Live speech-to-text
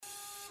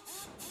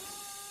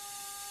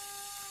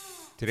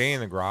Today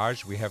in the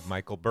garage, we have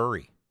Michael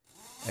Burry.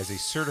 As a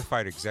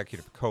certified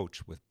executive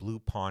coach with Blue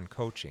Pond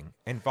Coaching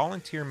and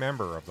volunteer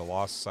member of the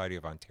Law Society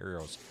of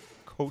Ontario's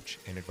Coach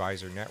and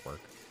Advisor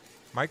Network,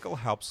 Michael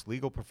helps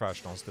legal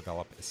professionals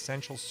develop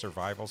essential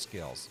survival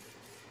skills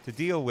to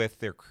deal with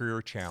their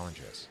career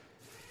challenges.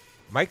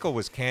 Michael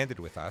was candid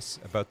with us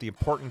about the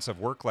importance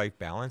of work-life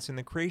balance and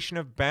the creation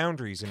of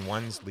boundaries in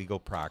one's legal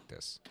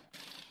practice.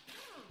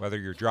 Whether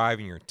you're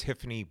driving your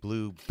Tiffany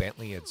blue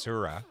Bentley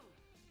Azzurra,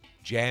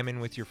 jamming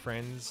with your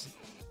friends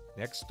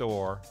next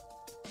door,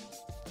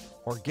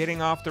 or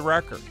getting off the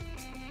record,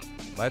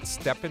 let's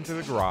step into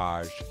the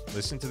garage,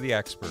 listen to the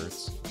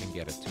experts, and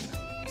get a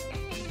tune-up.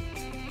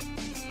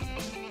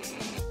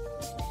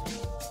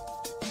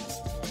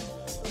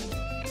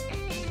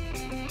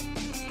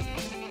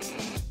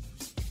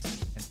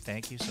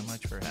 Thank you so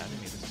much for having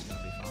me. This is going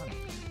to be fun.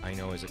 I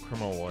know as a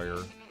criminal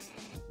lawyer,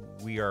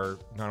 we are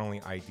not only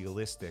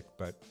idealistic,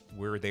 but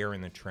we're there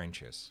in the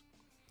trenches.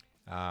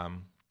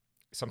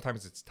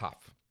 Sometimes it's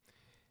tough.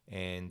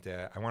 And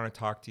I want to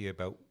talk to you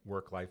about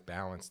work-life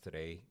balance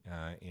today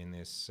in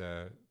this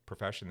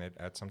profession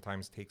that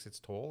sometimes takes its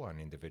toll on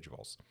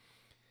individuals.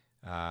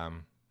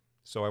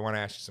 So I want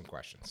to ask you some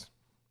questions.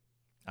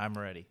 I'm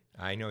ready.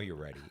 I know you're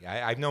ready.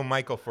 I've known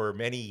Michael for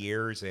many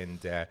years, and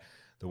the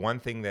one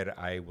thing that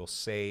I will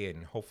say,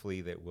 and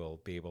hopefully that we'll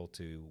be able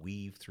to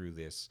weave through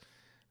this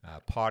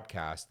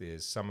podcast,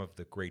 is some of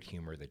the great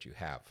humor that you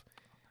have.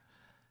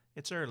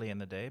 It's early in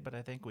the day, but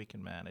I think we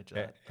can manage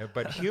that.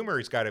 But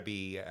humor's got to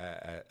be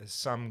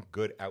some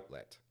good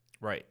outlet.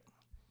 Right.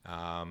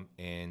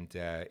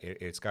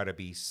 It's got to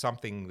be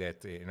something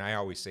that, and I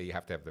always say you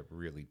have to have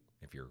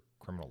if you're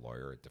a criminal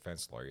lawyer or a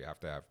defense lawyer, you have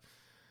to have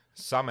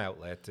some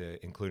outlet,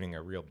 including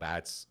a real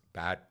bad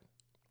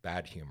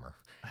humor.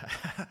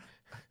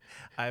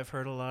 I've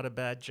heard a lot of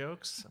bad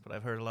jokes, but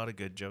I've heard a lot of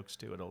good jokes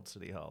too at Old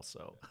City Hall.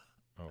 So,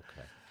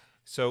 okay.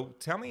 So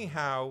tell me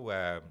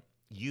how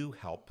you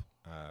help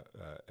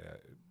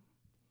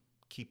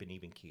keep an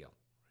even keel.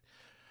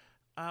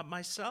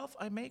 Myself,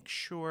 I make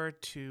sure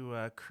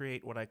to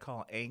create what I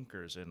call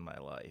anchors in my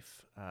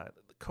life.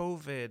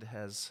 COVID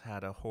has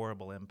had a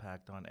horrible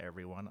impact on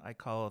everyone. I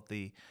call it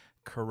the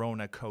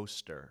Corona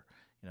coaster.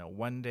 You know,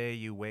 one day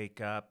you wake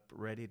up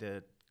ready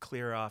to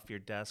clear off your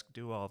desk,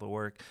 do all the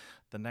work.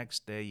 The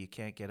next day you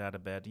can't get out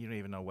of bed. You don't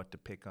even know what to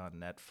pick on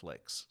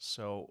Netflix.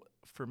 So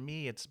for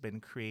me, it's been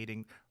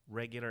creating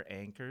regular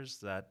anchors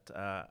that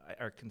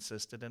are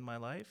consistent in my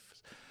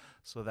life.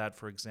 So that,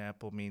 for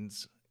example,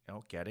 means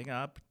getting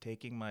up,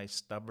 taking my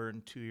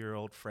stubborn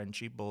 2-year-old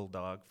Frenchie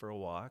bulldog for a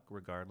walk,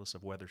 regardless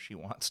of whether she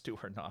wants to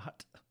or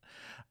not.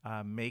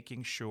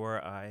 Making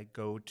sure I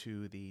go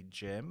to the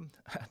gym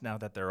now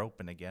that they're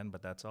open again,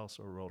 but that's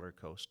also a roller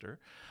coaster.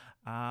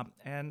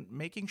 And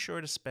making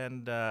sure to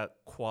spend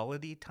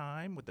quality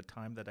time with the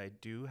time that I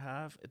do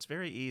have. It's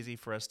very easy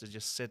for us to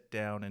just sit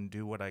down and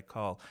do what I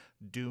call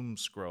doom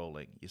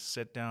scrolling. You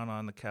sit down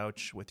on the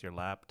couch with your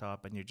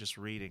laptop and you're just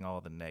reading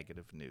all the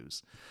negative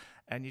news.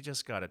 And you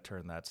just got to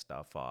turn that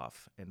stuff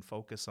off and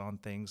focus on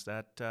things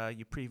that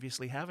you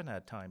previously haven't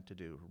had time to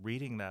do.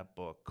 Reading that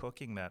book,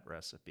 cooking that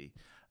recipe,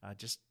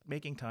 just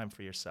making time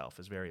for yourself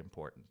is very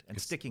important, and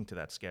sticking to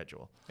that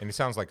schedule. And it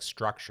sounds like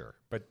structure,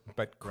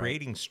 but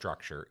creating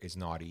structure is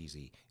not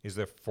easy. Is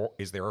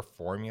there a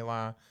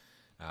formula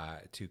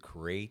to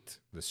create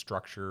the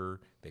structure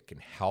that can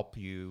help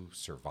you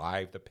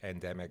survive the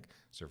pandemic,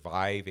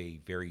 survive a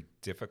very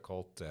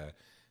difficult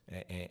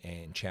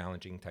and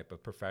challenging type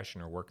of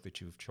profession or work that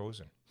you've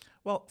chosen?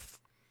 Well,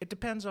 it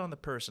depends on the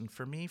person.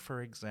 For me,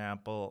 for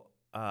example,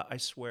 I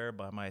swear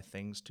by my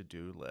things to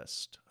do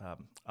list.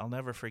 I'll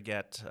never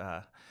forget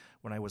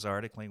when I was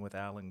articling with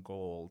Alan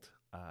Gold.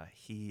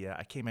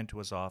 I came into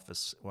his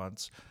office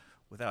once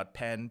without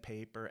pen,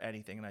 paper,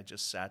 anything, and I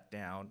just sat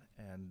down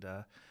and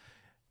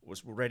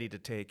was ready to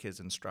take his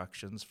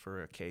instructions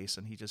for a case,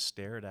 and he just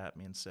stared at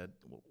me and said,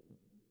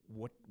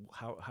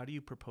 how do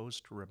you propose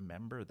to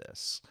remember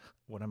this,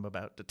 what I'm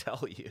about to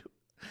tell you?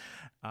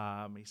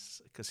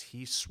 Because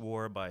he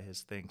swore by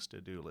his things to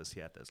do list.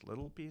 He had this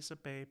little piece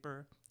of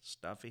paper,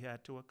 stuff he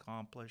had to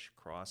accomplish,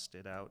 crossed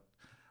it out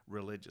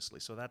religiously.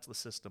 So that's the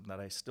system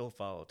that I still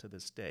follow to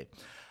this day.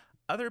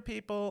 Other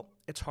people,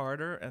 it's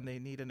harder, and they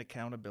need an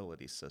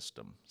accountability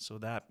system. So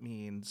that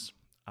means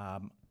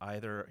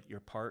either your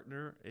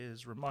partner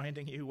is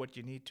reminding you what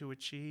you need to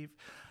achieve,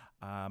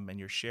 and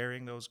you're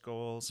sharing those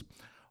goals,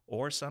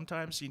 or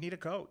sometimes you need a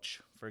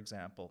coach, for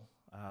example.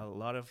 A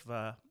lot of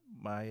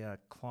my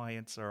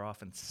clients are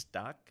often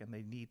stuck, and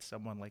they need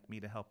someone like me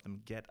to help them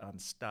get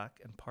unstuck.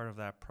 And part of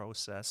that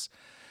process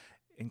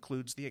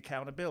includes the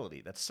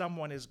accountability that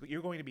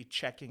you're going to be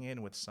checking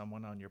in with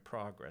someone on your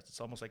progress. It's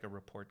almost like a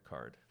report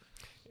card.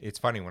 It's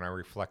funny, when I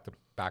reflect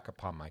back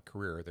upon my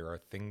career, there are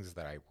things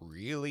that I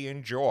really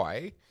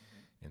enjoy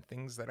and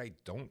things that I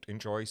don't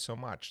enjoy so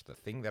much. The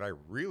thing that I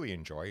really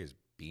enjoy is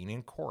being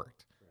in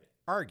court,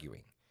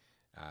 arguing,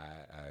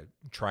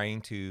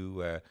 trying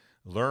to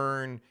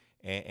learn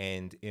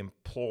and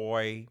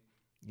employ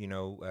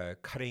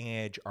cutting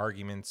edge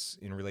arguments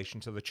in relation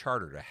to the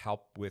charter to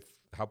help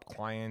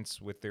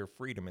clients with their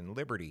freedom and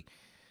liberty.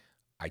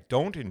 I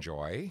don't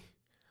enjoy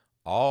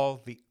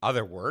all the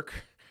other work,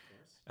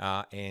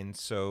 and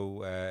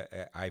so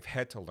I've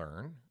had to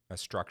learn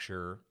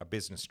a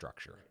business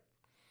structure.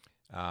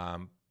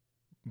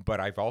 But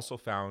I've also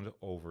found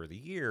over the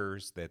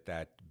years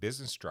that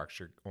business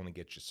structure only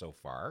gets you so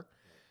far,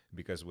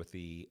 because with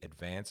the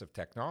advance of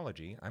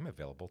technology, I'm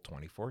available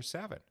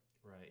 24/7.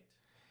 Right.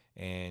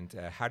 And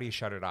how do you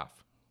shut it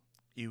off?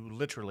 You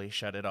literally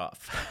shut it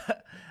off.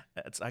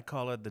 I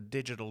call it the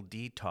digital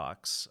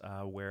detox,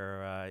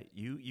 where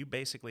you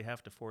basically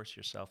have to force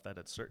yourself that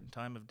at a certain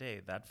time of day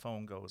that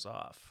phone goes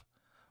off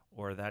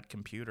or that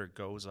computer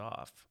goes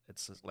off.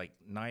 It's like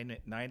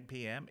 9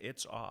 p.m.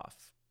 It's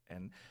off,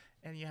 and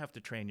you have to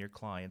train your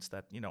clients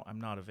that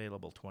I'm not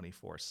available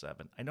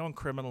 24/7. I know in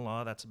criminal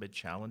law that's a bit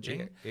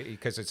challenging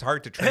because it's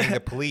hard to train the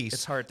police.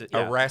 It's hard to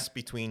arrest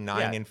between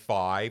 9 and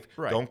 5.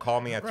 Right. Don't call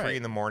me at 3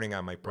 in the morning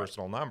on my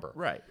personal number.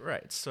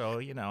 Right. So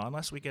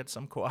unless we get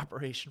some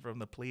cooperation from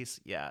the police,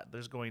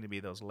 there's going to be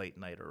those late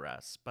night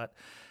arrests. But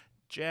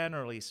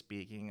generally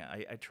speaking,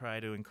 I try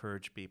to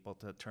encourage people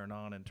to turn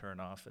on and turn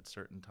off at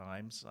certain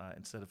times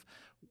instead of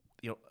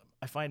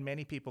I find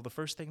many people, the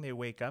first thing they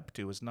wake up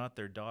to is not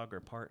their dog or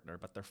partner,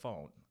 but their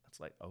phone. It's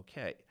like,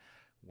 okay,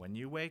 when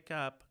you wake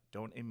up,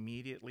 don't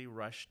immediately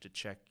rush to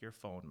check your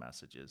phone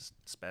messages.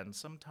 Spend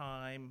some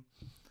time,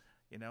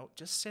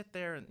 just sit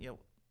there and,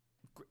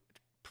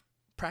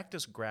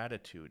 practice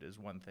gratitude is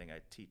one thing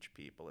I teach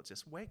people. It's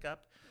just wake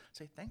up,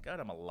 say, thank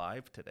God I'm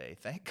alive today.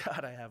 Thank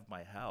God I have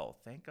my health.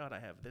 Thank God I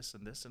have this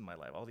and this in my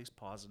life, all these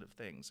positive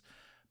things.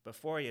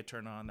 Before you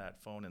turn on that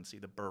phone and see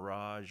the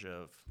barrage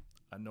of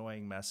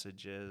annoying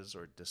messages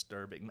or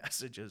disturbing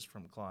messages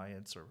from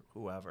clients or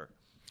whoever.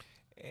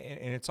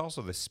 And it's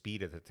also the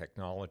speed of the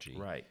technology.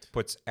 Right.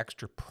 Puts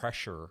extra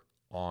pressure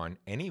on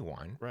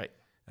anyone. Right.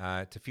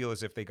 To feel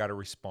as if they got to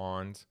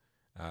respond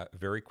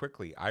very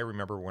quickly. I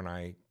remember when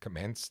I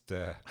commenced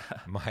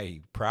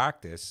my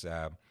practice,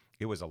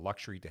 it was a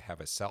luxury to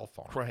have a cell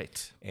phone.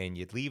 Right. And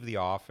you'd leave the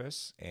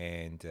office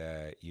and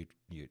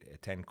you'd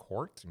attend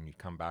court and you'd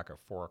come back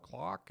at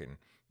 4:00 and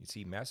you'd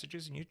see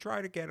messages and you'd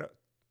try to get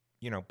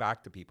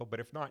back to people. But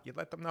if not, you'd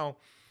let them know.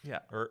 Yeah.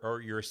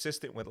 Or your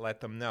assistant would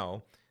let them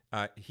know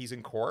he's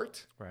in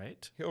court.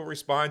 Right. He'll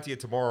respond to you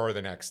tomorrow or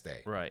the next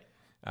day. Right.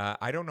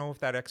 I don't know if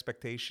that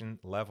expectation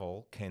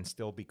level can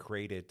still be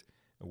created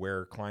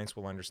where clients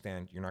will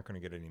understand you're not going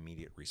to get an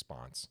immediate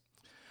response.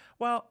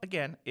 Well,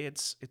 again,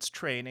 it's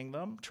training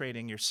them,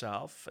 training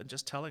yourself, and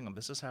just telling them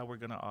this is how we're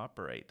going to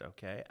operate,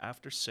 okay?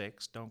 After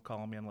 6, don't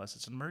call me unless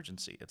it's an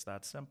emergency. It's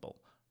that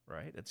simple,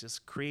 right? It's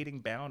just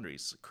creating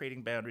boundaries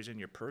in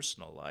your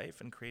personal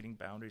life and creating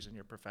boundaries in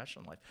your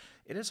professional life.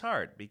 It is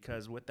hard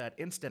because with that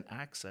instant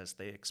access,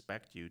 they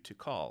expect you to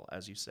call,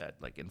 as you said,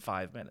 like in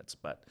 5 minutes,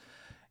 but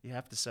you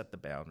have to set the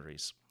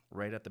boundaries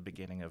right at the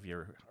beginning of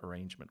your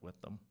arrangement with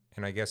them.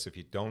 And I guess if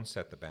you don't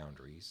set the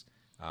boundaries,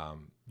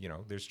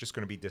 there's just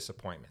going to be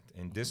disappointment.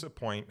 And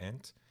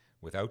disappointment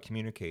without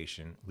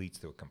communication leads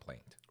to a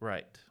complaint.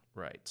 Right.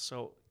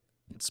 So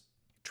it's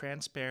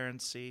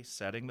transparency,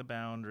 setting the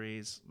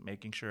boundaries,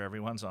 making sure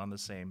everyone's on the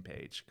same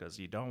page, because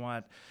you don't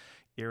want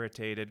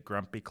irritated,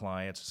 grumpy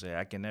clients who say,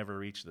 I can never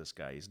reach this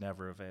guy. He's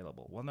never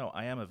available. Well, no,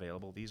 I am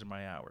available. These are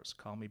my hours.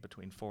 Call me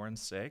between 4 and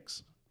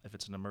 6. If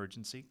it's an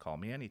emergency, call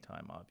me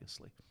anytime,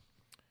 obviously.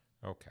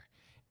 Okay.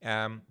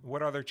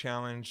 What other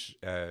challenges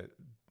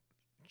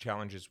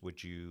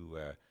would you,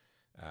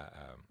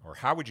 or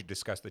how would you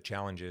discuss the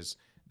challenges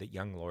that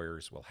young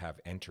lawyers will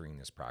have entering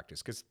this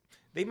practice? Because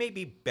they may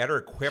be better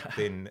equipped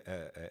than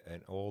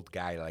an old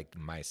guy like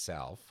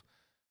myself.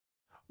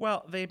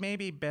 Well, they may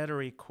be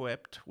better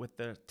equipped with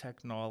the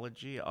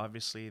technology.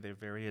 Obviously, they're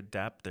very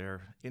adept.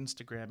 They're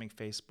Instagramming,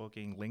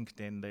 Facebooking,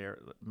 LinkedIn. They're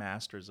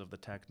masters of the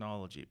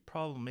technology.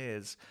 Problem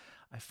is,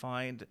 I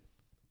find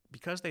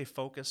because they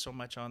focus so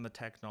much on the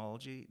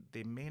technology,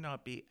 they may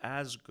not be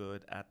as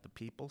good at the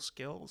people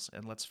skills.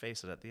 And let's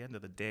face it, at the end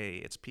of the day,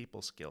 it's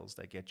people skills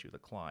that get you the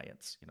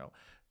clients.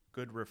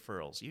 Good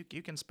referrals.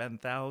 You can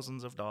spend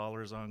thousands of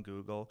dollars on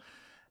Google.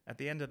 At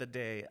the end of the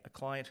day, a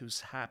client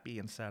who's happy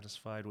and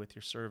satisfied with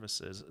your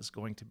services is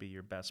going to be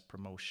your best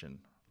promotion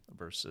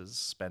versus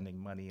spending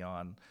money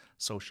on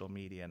social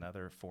media and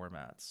other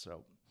formats.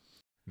 So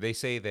they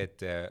say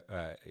that,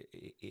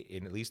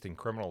 at least in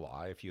criminal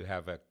law, if you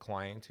have a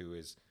client who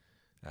is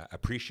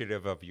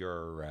appreciative of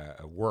your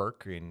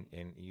work and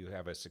you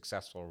have a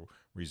successful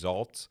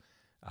result,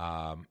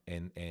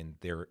 and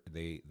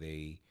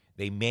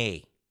they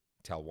may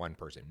tell one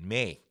person,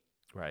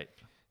 right.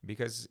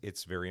 Because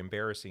it's very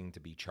embarrassing to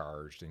be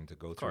charged and to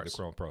go through the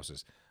criminal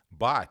process.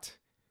 But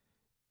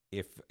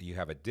if you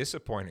have a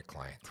disappointed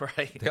client,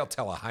 right, they'll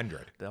tell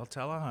 100. They'll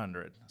tell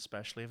 100,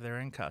 especially if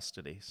they're in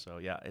custody. So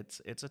yeah,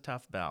 it's a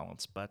tough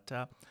balance. But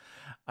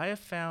I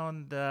have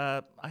found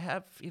I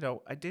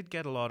did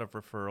get a lot of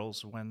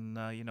referrals when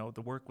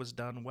the work was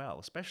done well,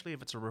 especially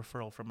if it's a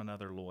referral from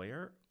another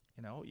lawyer.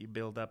 You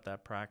build up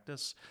that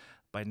practice.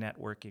 by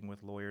networking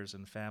with lawyers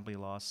in family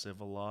law,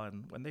 civil law,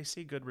 and when they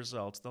see good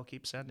results, they'll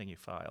keep sending you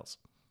files.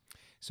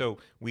 So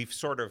we've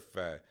sort of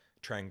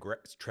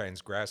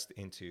transgressed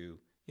into,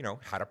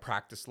 how to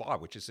practice law,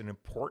 which is an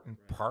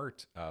important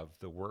part of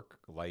the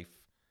work-life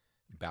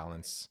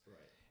balance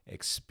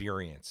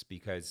experience.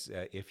 Because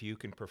if you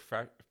can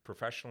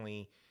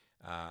professionally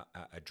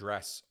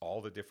address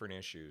all the different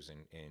issues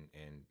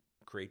and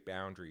create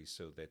boundaries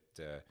so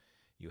that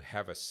you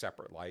have a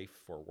separate life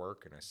for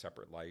work and a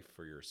separate life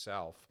for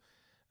yourself,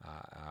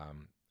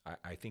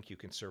 I think you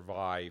can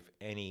survive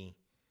any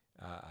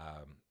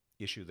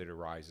issue that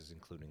arises,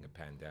 including a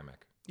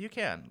pandemic. You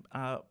can.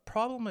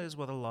 Problem is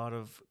with a lot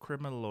of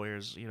criminal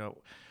lawyers,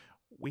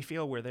 we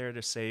feel we're there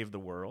to save the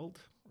world,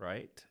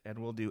 right? And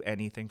we'll do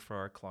anything for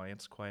our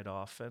clients quite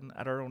often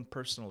at our own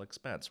personal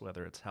expense,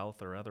 whether it's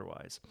health or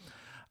otherwise.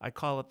 I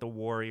call it the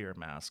warrior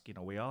mask.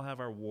 We all have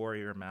our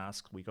warrior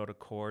mask. We go to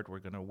court, we're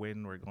going to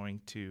win, we're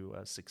going to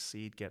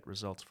succeed, get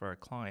results for our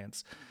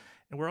clients.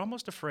 And we're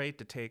almost afraid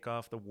to take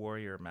off the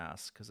warrior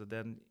mask because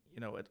then,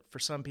 for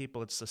some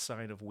people, it's a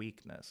sign of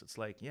weakness. It's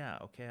like, yeah,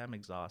 okay, I'm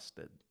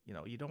exhausted.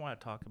 You don't want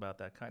to talk about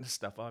that kind of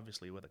stuff,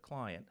 obviously, with a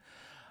client.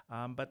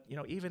 But,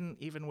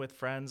 even with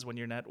friends, when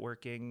you're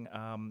networking,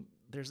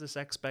 there's this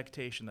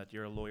expectation that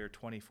you're a lawyer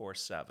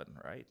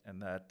 24/7, right?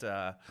 And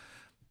that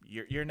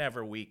you're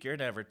never weak, you're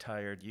never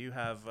tired, you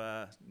have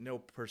no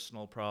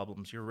personal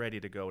problems, you're ready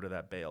to go to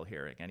that bail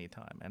hearing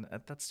anytime. And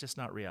that's just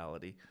not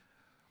reality.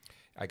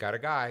 I got a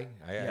guy,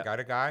 I got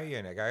a guy,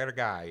 and I got a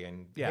guy,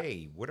 and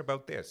hey, what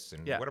about this?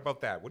 And what about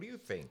that? What do you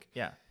think?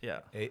 Yeah.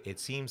 It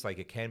seems like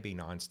it can be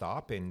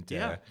nonstop.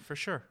 And for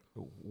sure.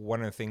 One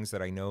of the things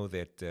that I know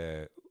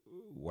that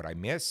what I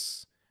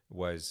miss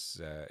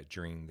was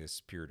during this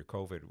period of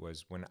COVID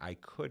was when I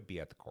could be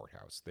at the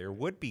courthouse. There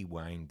would be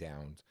wind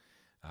down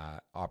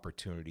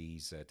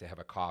opportunities to have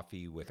a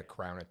coffee with a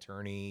Crown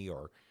attorney,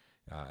 or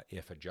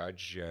if a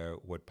judge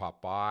would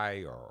pop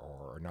by,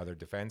 or another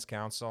defense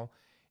counsel.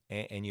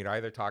 And you'd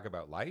either talk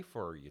about life,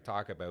 or you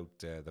talk about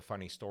the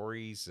funny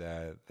stories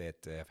that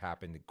have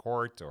happened in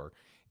court, or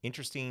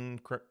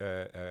interesting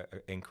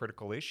and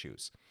critical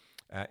issues.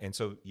 And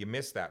so you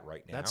miss that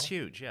right now. That's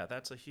huge. Yeah,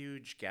 that's a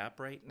huge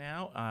gap right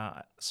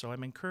now. So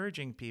I'm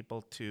encouraging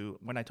people to,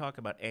 when I talk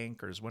about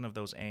anchors, one of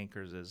those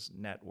anchors is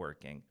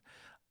networking.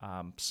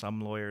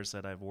 Some lawyers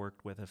that I've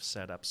worked with have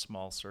set up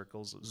small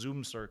circles,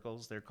 Zoom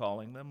circles, they're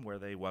calling them, where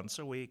they once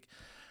a week,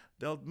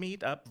 they'll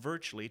meet up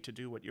virtually to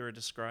do what you're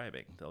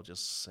describing. They'll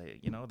just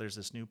say, there's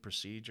this new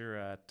procedure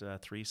at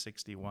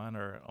 361,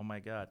 or, oh my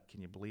God,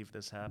 can you believe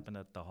this happened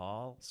at the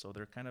hall? So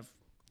they're kind of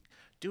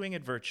doing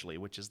it virtually,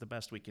 which is the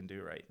best we can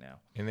do right now.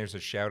 And there's a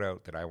shout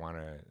out that I want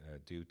to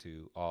do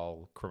to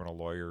all criminal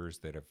lawyers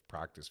that have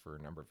practiced for a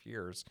number of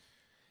years.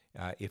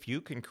 If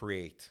you can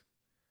create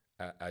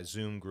a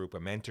Zoom group, a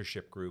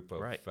mentorship group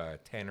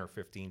of 10 or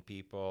 15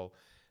 people,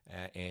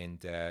 and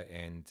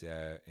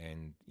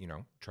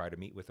try to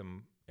meet with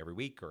them every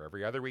week or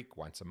every other week,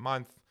 once a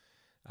month,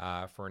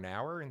 for an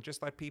hour, and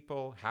just let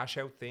people hash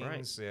out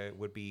things,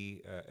 would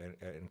be an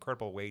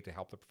incredible way to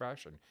help the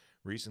profession.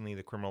 Recently,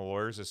 the Criminal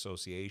Lawyers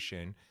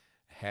Association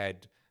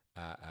had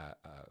a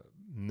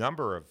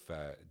number of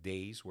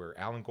days where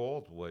Alan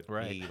Gold would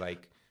be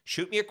like,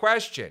 shoot me a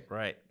question.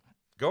 Right.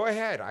 Go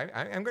ahead.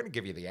 I'm going to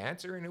give you the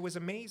answer. And it was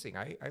amazing.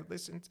 I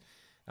listened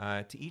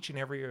to each and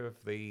every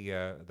of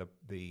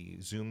the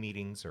Zoom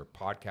meetings or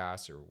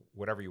podcasts or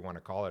whatever you want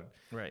to call it.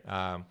 Right.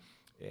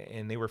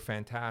 And they were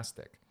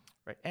fantastic.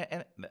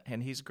 Right,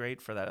 and he's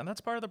great for that. And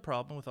that's part of the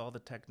problem with all the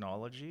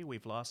technology.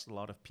 We've lost a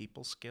lot of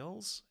people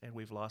skills, and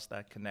we've lost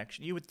that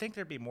connection. You would think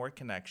there'd be more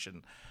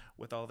connection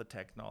with all the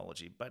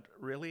technology, but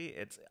really,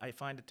 I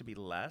find it to be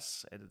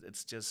less.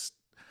 It's just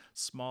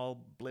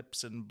small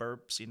blips and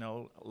burps,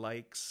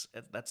 likes.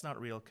 That's not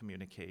real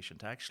communication.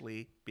 To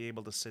actually be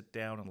able to sit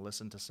down and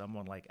listen to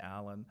someone like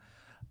Alan,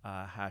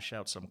 hash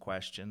out some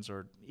questions,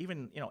 or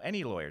even,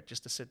 any lawyer,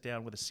 just to sit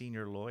down with a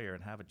senior lawyer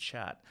and have a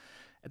chat.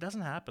 It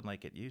doesn't happen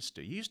like it used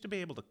to. You used to be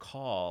able to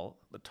call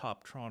the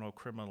top Toronto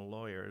criminal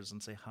lawyers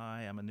and say,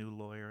 hi, I'm a new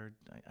lawyer.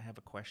 I have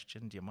a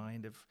question. Do you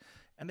mind if...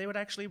 And they would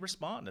actually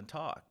respond and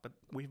talk. But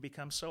we've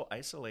become so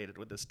isolated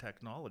with this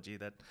technology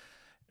that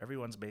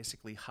everyone's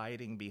basically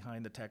hiding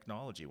behind the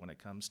technology when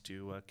it comes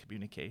to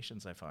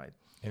communications, I find.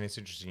 And it's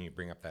interesting you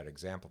bring up that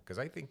example, because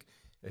I think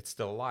it's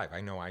still alive.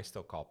 I know I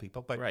still call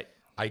people, but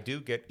I do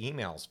get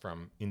emails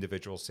from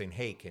individuals saying,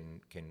 hey,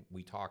 can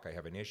we talk? I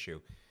have an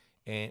issue.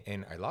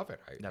 And I love it.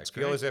 I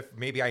feel as if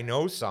maybe I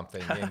know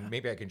something and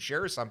maybe I can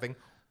share something,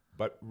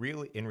 but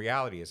really, in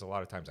reality, is a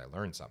lot of times I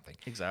learn something.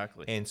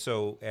 Exactly. And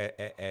so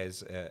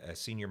as a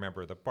senior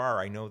member of the bar,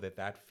 I know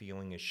that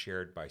feeling is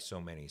shared by so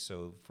many.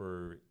 So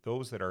for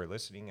those that are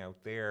listening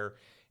out there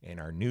and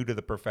are new to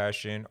the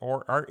profession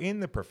or are in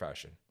the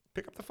profession,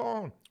 pick up the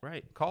phone.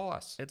 Right. Call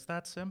us. It's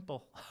that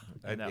simple.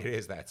 It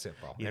is that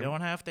simple. You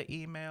don't have to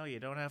email. You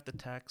don't have to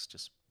text.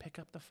 Just pick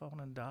up the phone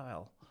and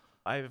dial.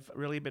 I've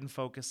really been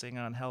focusing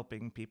on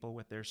helping people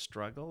with their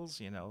struggles,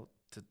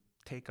 to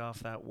take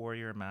off that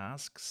warrior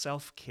mask.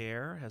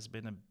 Self-care has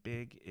been a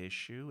big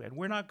issue, and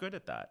we're not good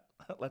at that.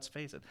 Let's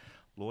face it.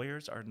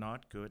 Lawyers are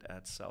not good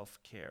at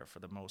self-care for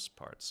the most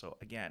part. So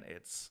again,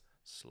 it's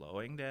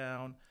slowing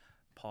down,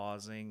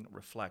 pausing,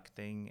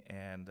 reflecting,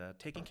 and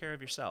taking care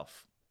of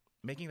yourself,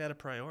 making that a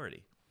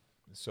priority.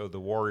 So the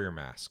warrior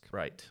mask.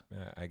 Right.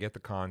 I get the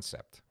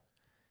concept.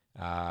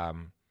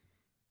 The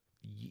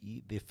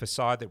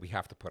facade that we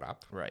have to put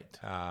up. Right.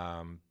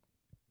 While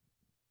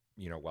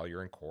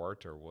you're in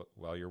court or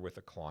while you're with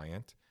a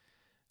client,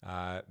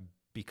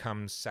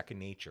 becomes second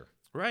nature.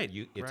 Right.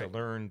 It's a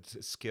learned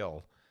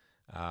skill,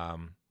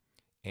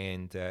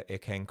 and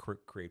it can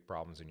create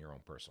problems in your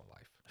own personal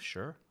life.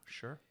 Sure.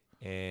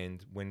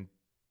 And when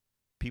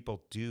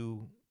people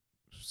do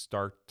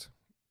start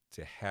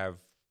to have,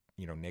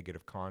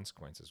 negative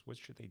consequences, what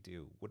should they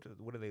do? What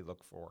do they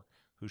look for?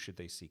 Who should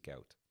they seek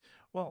out?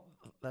 Well,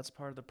 that's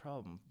part of the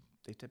problem.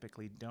 They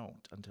typically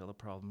don't until the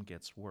problem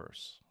gets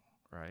worse,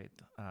 right?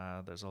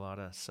 There's a lot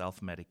of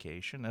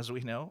self-medication, as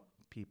we know.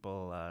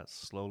 People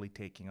slowly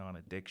taking on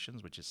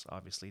addictions, which is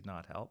obviously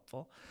not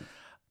helpful.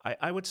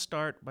 I would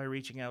start by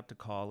reaching out to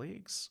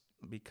colleagues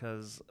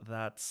because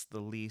that's the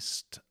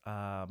least,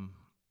 I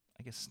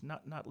guess,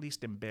 not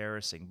least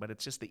embarrassing, but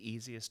it's just the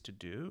easiest to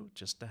do,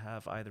 just to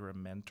have either a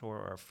mentor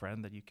or a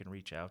friend that you can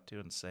reach out to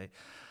and say,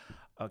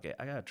 okay,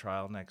 I got a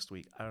trial next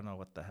week. I don't know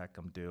what the heck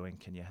I'm doing.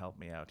 Can you help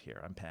me out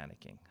here? I'm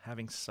panicking.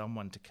 Having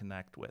someone to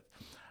connect with.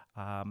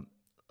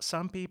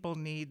 Some people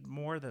need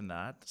more than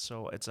that.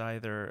 So it's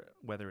either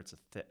whether it's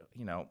it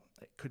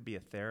could be a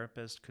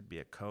therapist, could be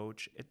a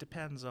coach. It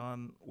depends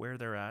on where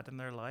they're at in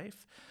their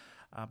life.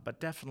 But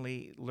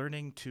definitely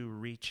learning to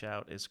reach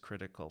out is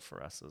critical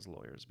for us as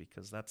lawyers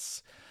because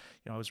that's,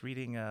 I was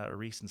reading a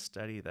recent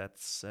study that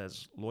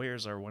says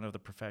lawyers are one of the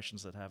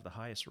professions that have the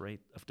highest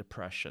rate of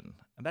depression.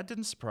 And that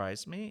didn't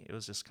surprise me. It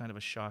was just kind of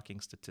a shocking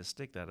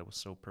statistic that it was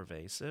so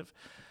pervasive.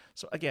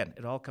 So again,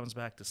 it all comes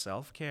back to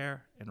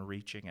self-care and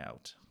reaching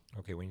out.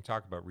 Okay, when you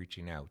talk about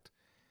reaching out,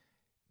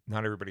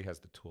 not everybody has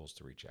the tools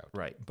to reach out.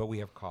 Right. But we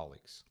have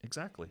colleagues.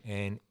 Exactly.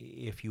 And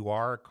if you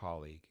are a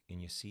colleague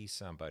and you see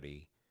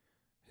somebody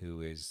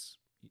who is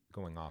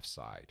going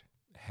offside,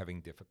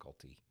 having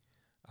difficulty,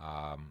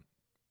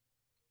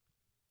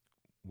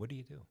 what do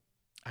you do?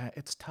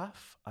 It's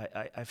tough.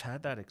 I've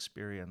had that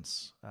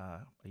experience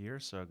a year or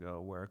so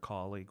ago where a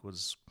colleague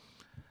was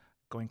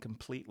going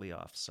completely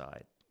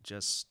offside,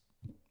 just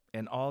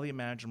in all the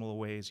imaginable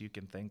ways you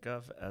can think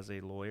of as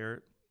a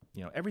lawyer.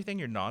 Everything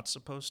you're not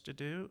supposed to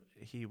do,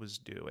 he was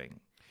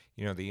doing.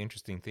 The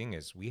interesting thing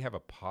is we have a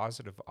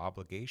positive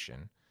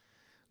obligation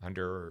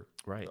under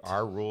Right.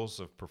 our rules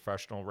of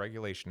professional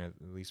regulation, at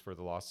least for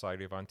the Law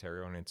Society of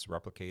Ontario, and it's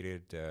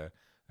replicated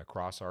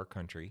across our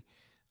country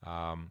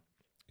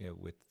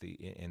with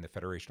in the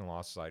Federation of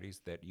Law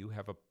Societies, that you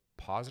have a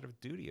positive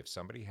duty if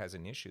somebody has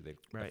an issue that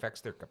Right. affects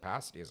their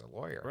capacity as a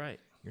lawyer. Right.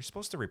 You're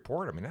supposed to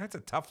report them, and that's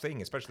a tough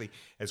thing, especially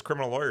as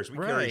criminal lawyers. We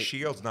carry Right.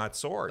 shields, not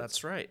swords.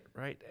 That's right.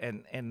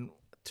 And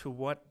to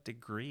what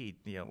degree,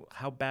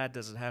 how bad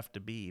does it have to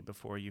be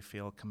before you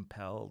feel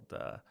compelled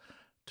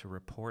to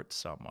report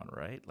someone,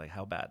 right? Like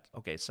how bad?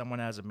 Okay, someone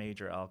has a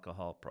major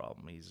alcohol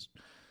problem.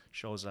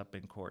 Shows up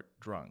in court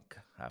drunk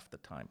half the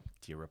time.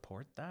 Do you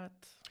report that?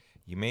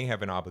 You may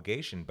have an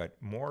obligation,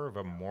 but more of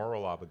a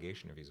moral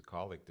obligation if he's a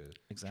colleague to try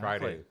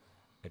Exactly. to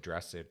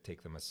address it,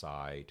 take them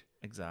aside,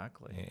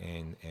 Exactly.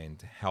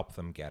 and help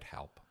them get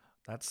help.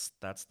 That's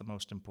the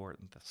most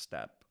important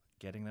step.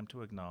 Getting them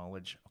to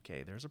acknowledge,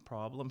 okay, there's a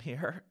problem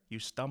here. You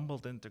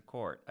stumbled into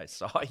court. I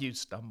saw you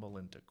stumble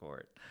into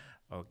court.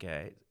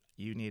 Okay,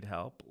 you need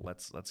help.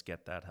 Let's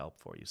get that help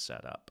for you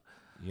set up.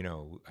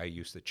 I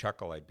used to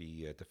chuckle. I'd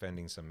be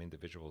defending some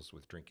individuals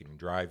with drinking and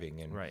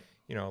driving, and Right.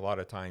 a lot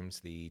of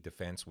times the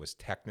defense was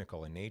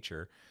technical in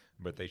nature,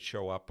 but they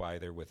show up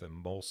either with a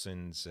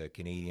Molson's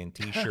Canadian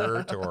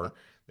T-shirt, or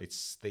they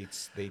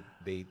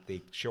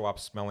show up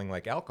smelling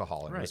like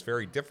alcohol, and it was Right.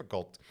 very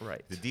difficult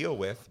Right. to deal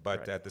with.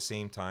 But Right. at the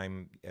same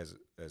time, as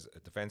a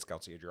defense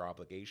counsel, you had your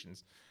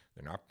obligations.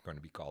 They're not going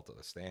to be called to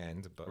the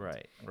stand, but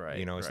Right. as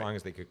right. long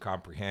as they could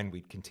comprehend,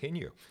 we'd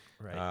continue.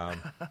 Right.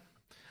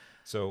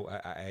 So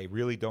I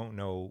really don't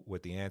know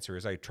what the answer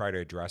is. I try to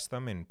address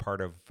them, and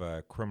part of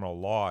criminal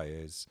law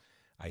is,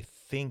 I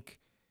think,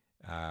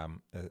 a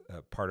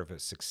part of a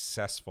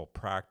successful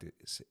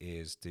practice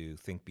is to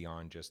think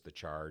beyond just the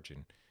charge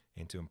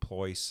and to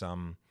employ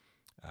some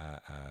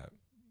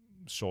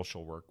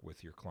social work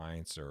with your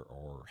clients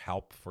or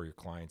help for your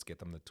clients, get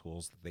them the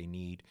tools that they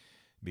need.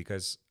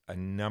 Because a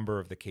number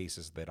of the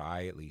cases that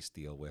I at least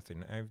deal with,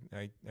 and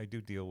I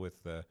do deal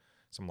with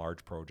some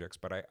large projects,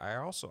 but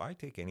I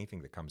take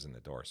anything that comes in the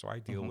door. So I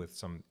deal with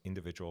some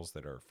individuals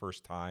that are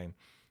first time,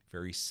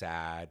 very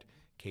sad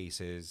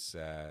cases,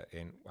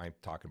 and I'm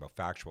talking about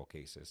factual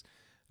cases.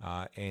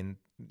 And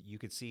you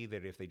could see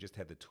that if they just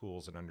had the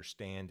tools and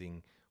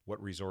understanding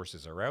what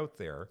resources are out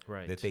there,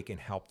 Right. that they can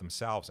help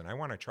themselves. And I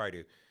want to try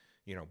to,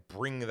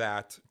 bring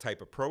that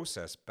type of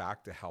process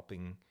back to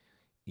helping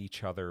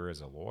each other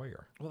as a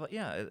lawyer. Well,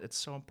 yeah, it's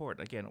so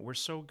important. Again, we're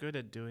so good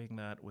at doing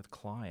that with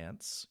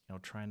clients,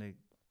 trying to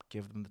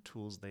give them the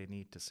tools they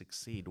need to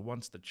succeed.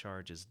 Once the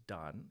charge is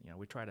done,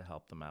 we try to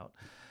help them out.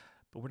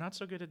 But we're not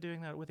so good at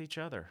doing that with each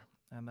other,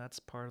 and that's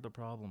part of the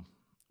problem.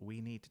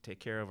 We need to take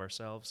care of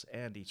ourselves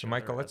and each So, other.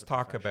 Michael, let's as a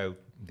talk profession.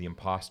 about the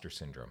imposter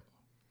syndrome.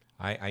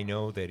 I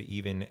know that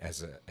even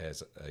as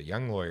a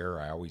young lawyer,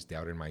 I always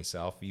doubted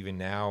myself. Even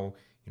now,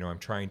 I'm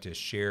trying to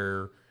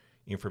share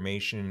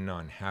information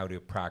on how to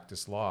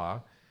practice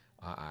law,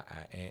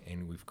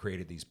 and we've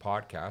created these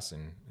podcasts,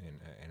 and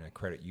I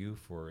credit you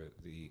for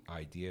the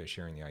idea,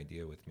 sharing the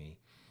idea with me.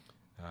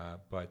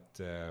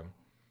 But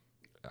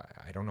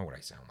I don't know what I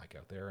sound like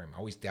out there. I'm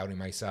always doubting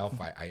myself.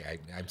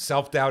 I'm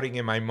self-doubting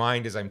in my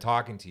mind as I'm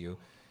talking to you,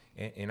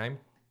 and I'm,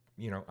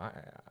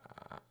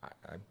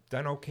 I've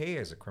done okay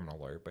as a criminal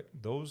lawyer, but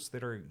those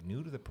that are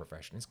new to the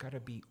profession, it's got to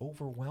be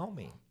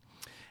overwhelming.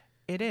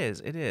 It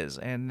is.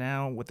 And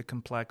now with the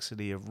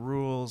complexity of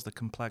rules, the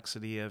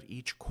complexity of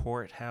each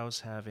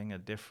courthouse having a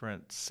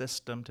different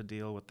system to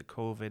deal with the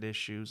COVID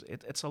issues,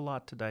 it's a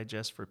lot to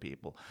digest for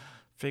people.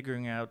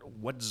 Figuring out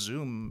what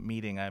Zoom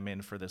meeting I'm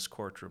in for this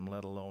courtroom,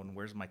 let alone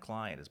where's my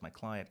client? Is my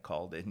client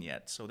called in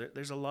yet? So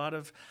there's a lot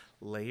of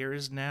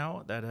layers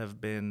now that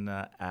have been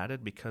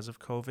added because of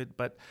COVID.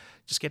 But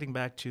just getting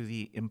back to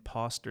the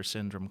imposter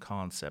syndrome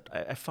concept,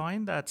 I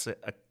find that's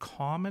a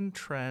common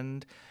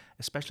trend,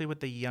 especially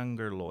with the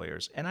younger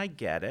lawyers. And I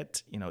get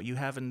it. You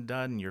haven't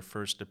done your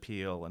first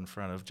appeal in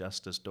front of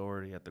Justice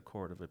Doherty at the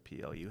Court of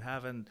Appeal. You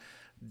haven't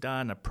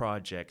done a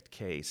project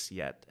case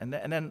yet. And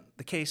then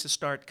the cases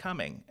start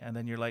coming. And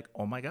then you're like,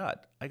 oh my God,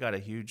 I got a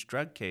huge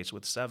drug case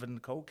with 7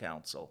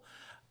 co-counsel.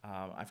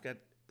 I've got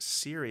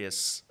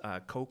serious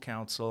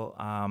co-counsel.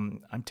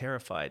 I'm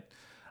terrified.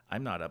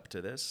 I'm not up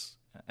to this.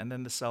 And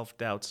then the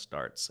self-doubt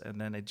starts.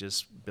 And then it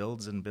just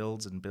builds and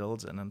builds and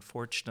builds. And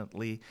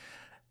unfortunately,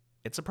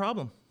 it's a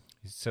problem.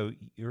 So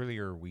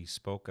earlier we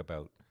spoke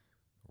about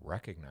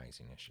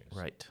recognizing issues.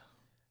 Right.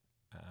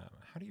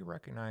 How do you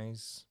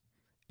recognize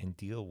and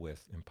deal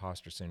with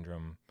imposter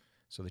syndrome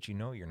so that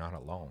you're not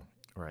alone?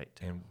 Right.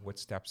 And what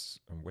steps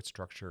and what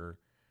structure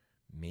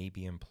may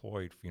be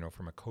employed,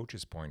 from a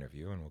coach's point of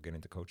view, and we'll get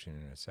into coaching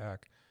in a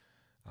sec,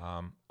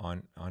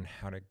 on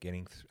how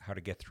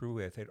to get through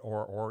with it,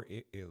 or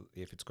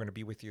if it's going to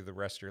be with you the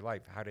rest of your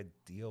life, how to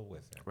deal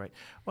with it. Right.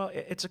 Well,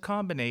 it's a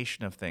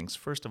combination of things.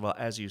 First of all,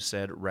 as you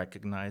said,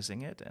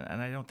 recognizing it,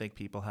 and I don't think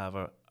people have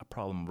a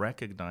problem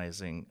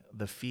recognizing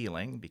the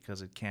feeling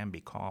because it can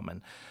be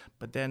common,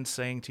 but then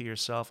saying to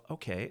yourself,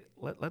 okay,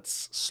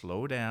 let's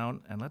slow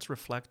down and let's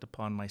reflect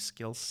upon my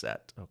skill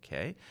set.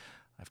 Okay.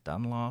 I've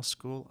done law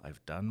school, I've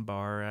done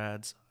bar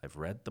ads, I've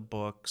read the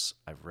books,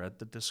 I've read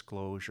the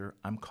disclosure.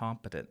 I'm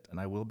competent, and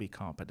I will be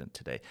competent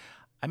today.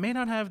 I may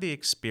not have the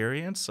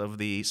experience of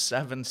the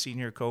 7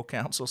 senior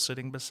co-counsel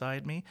sitting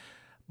beside me,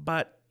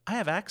 but I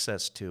have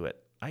access to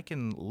it. I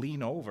can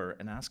lean over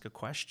and ask a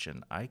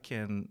question. I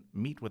can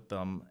meet with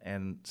them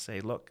and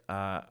say, look,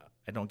 I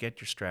don't get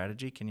your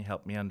strategy. Can you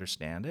help me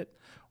understand it?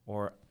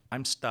 Or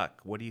I'm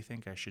stuck. What do you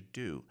think I should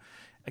do?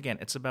 Again,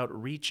 it's about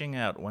reaching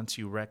out once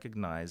you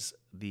recognize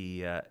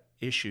the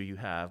issue you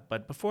have.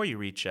 But before you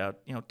reach out,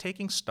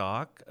 taking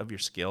stock of your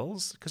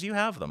skills, because you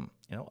have them.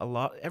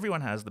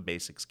 Everyone has the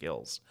basic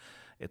skills.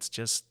 It's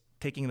just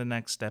taking the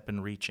next step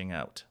and reaching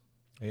out.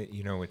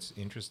 What's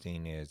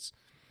interesting is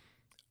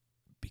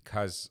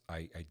because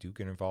I do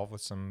get involved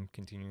with some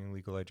continuing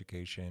legal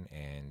education,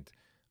 and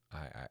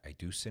I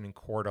do sit in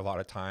court a lot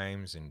of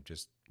times and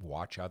just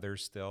watch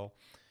others still.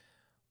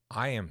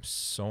 I am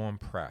so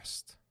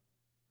impressed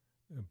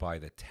by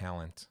the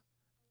talent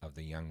of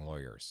the young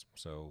lawyers.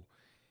 So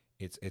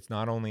it's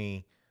not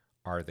only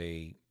are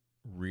they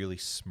really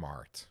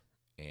smart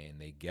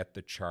and they get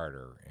the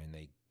charter and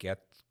they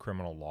get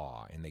criminal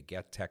law and they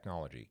get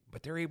technology,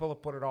 but they're able to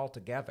put it all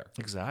together.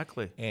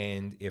 Exactly.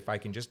 And if I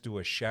can just do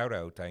a shout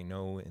out, I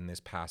know in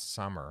this past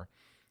summer,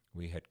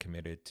 we had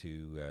committed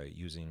to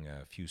using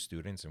a few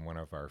students in one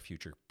of our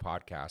future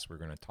podcasts. We're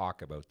going to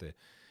talk about the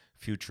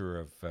future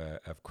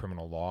of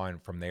criminal law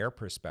and from their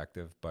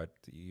perspective. But,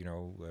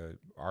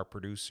 our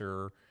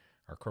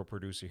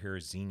co-producer here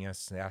is Zenia,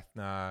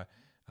 Sethna.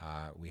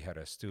 We had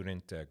a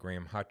student,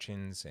 Graham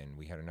Hutchins, and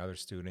we had another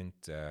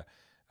student,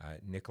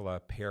 Nicola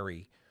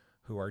Perry,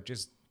 who are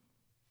just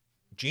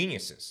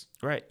geniuses.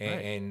 Right.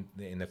 And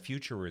the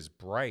future is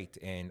bright.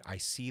 And I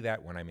see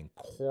that when I'm in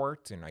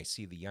court and I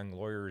see the young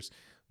lawyers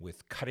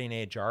with cutting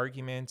edge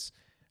arguments.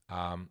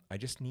 I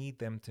just need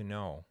them to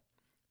know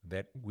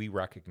that we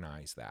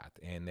recognize that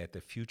and that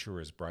the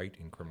future is bright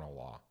in criminal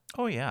law.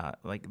 Oh, yeah.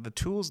 Like the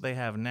tools they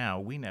have now,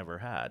 we never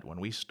had when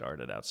we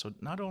started out. So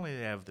not only do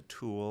they have the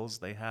tools,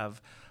 they have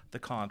the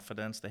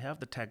confidence, they have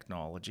the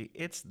technology.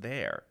 It's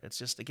there. It's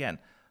just, again,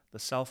 the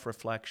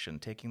self-reflection,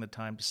 taking the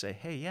time to say,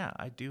 hey, yeah,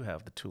 I do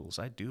have the tools.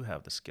 I do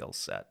have the skill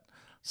set.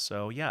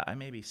 So, yeah, I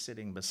may be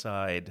sitting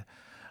beside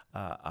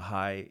a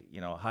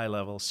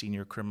high-level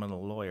senior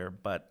criminal lawyer,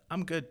 but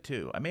I'm good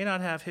too. I may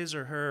not have his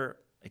or her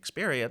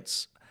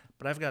experience,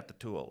 but I've got the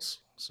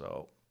tools.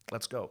 So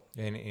let's go.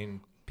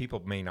 And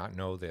people may not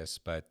know this,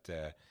 but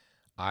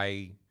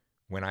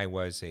when I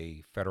was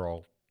a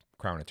federal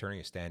Crown attorney,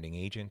 a standing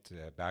agent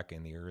back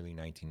in the early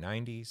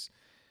 1990s,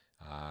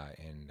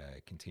 and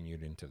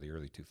continued into the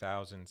early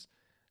 2000s,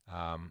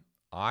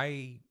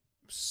 I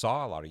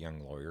saw a lot of young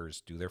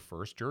lawyers do their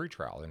first jury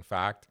trial. In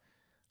fact,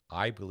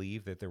 I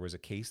believe that there was a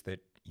case that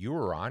you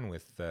were on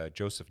with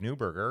Joseph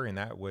Newberger, and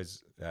that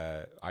was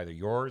either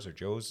yours or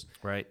Joe's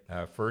Right.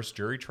 first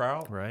jury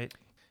trial. Right.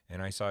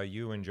 And I saw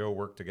you and Joe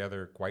work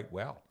together quite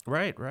well.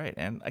 Right, right.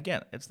 And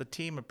again, it's the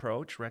team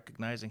approach,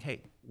 recognizing,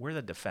 hey, we're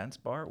the defense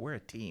bar, we're a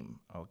team,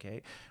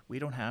 okay? We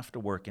don't have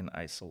to work in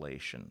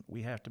isolation.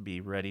 We have to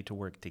be ready to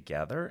work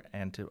together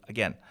and to,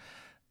 again,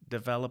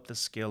 develop the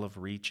skill of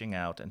reaching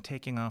out and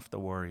taking off the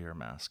warrior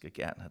mask.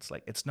 Again, it's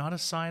like, it's not a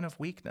sign of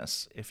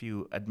weakness if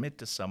you admit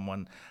to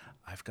someone,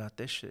 I've got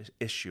this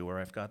issue, or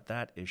I've got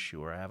that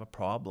issue, or I have a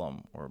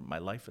problem, or my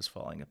life is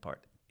falling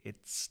apart.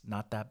 It's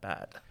not that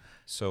bad.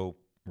 So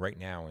right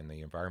now in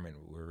the environment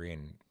we're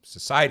in,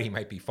 society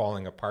might be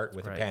falling apart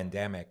with Right. a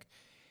pandemic.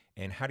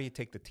 And how do you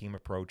take the team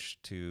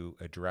approach to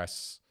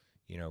address,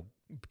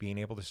 being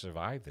able to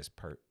survive this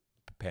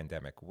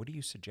pandemic? What do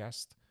you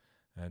suggest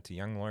to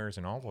young lawyers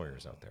and all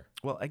lawyers out there?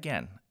 Well,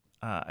 again,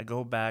 I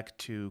go back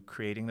to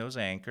creating those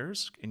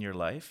anchors in your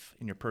life,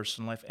 in your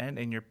personal life, and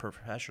in your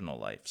professional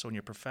life. So in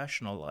your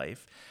professional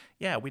life,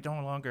 yeah, we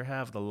no longer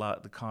have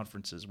the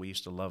conferences we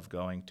used to love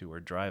going to, or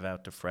drive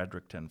out to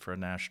Fredericton for a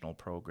national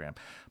program.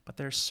 But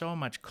there's so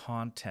much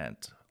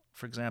content.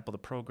 For example, the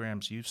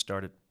programs you've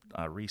started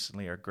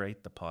recently are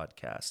great, the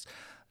podcasts.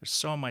 There's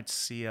so much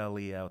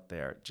CLE out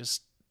there.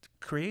 Just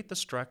create the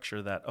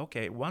structure that,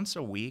 okay, once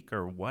a week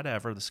or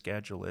whatever the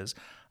schedule is,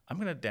 I'm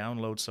going to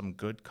download some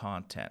good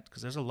content,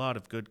 because there's a lot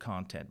of good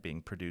content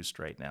being produced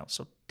right now.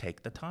 So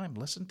take the time,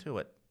 listen to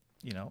it,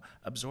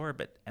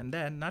 absorb it. And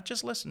then not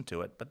just listen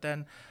to it, but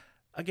then,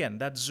 again,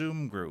 that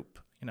Zoom group,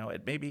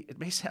 it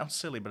may sound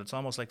silly, but it's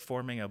almost like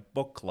forming a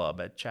book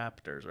club at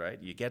Chapters,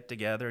 right? You get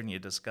together and you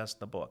discuss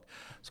the book.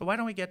 So why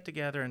don't we get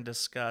together and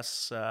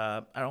discuss,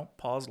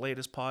 Paul's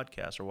latest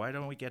podcast, or why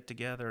don't we get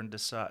together and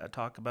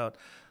talk about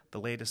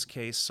the latest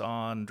case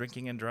on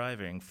drinking and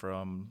driving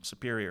from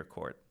Superior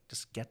Court?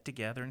 Just get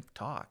together and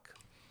talk.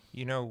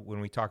 When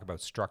we talk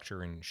about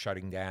structure and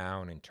shutting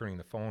down and turning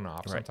the phone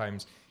off, Right.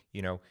 sometimes,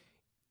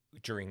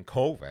 during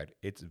COVID,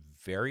 it's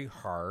very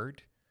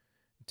hard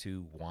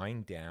to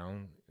wind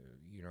down.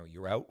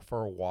 You're out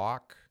for a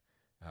walk.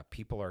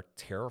 People are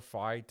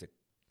terrified to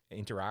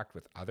interact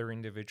with other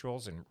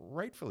individuals, and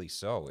rightfully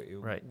so.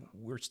 Right.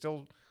 We're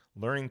still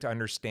learning to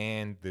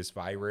understand this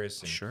virus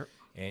and, Sure.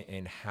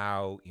 and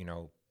how,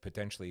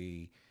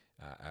 potentially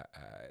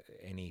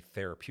any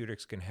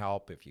therapeutics can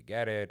help if you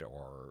get it,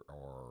 or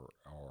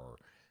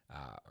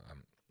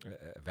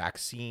a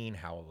vaccine.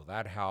 How will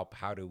that help?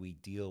 How do we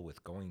deal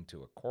with going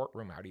to a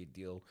courtroom? How do you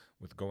deal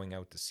with going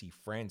out to see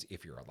friends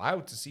if you're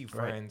allowed to see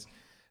friends?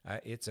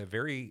 It's a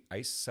very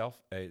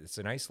it's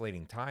an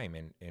isolating time,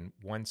 and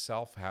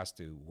oneself has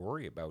to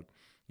worry about,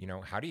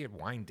 how do you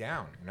wind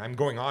down? And I'm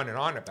going on and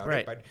on about Right.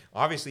 it, but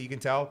obviously you can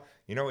tell,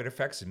 it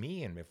affects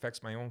me and it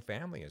affects my own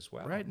family as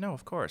well. Right. No,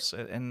 of course.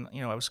 And,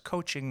 I was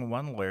coaching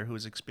one lawyer who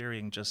was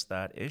experiencing just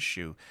that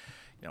issue.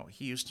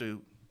 He used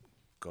to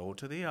go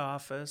to the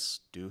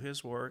office, do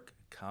his work,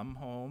 come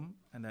home,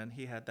 and then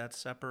he had that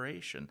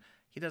separation.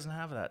 He doesn't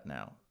have that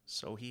now.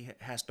 So he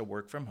has to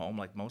work from home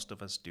like most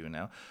of us do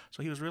now.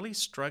 So he was really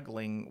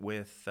struggling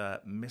with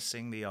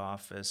missing the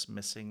office,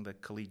 missing the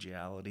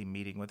collegiality,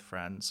 meeting with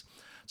friends.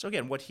 So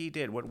again, what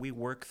we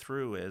worked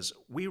through is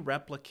we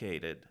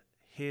replicated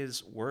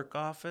his work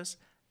office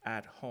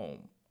at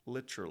home.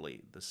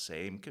 Literally the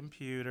same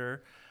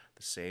computer,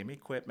 the same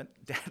equipment,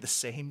 the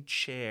same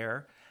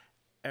chair,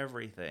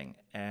 everything.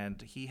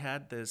 And he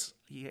had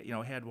he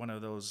had one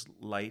of those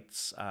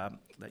lights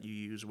that you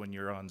use when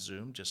you're on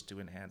Zoom just to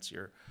enhance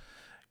your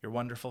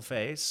wonderful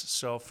face.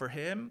 So for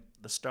him,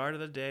 the start of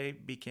the day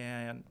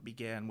began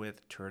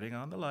with turning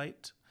on the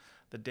light.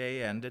 The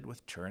day ended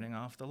with turning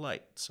off the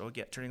light. So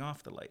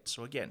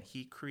again,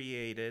 he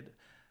created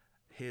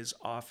his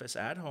office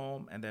at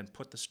home and then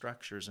put the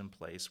structures in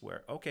place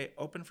where, okay,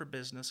 open for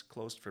business,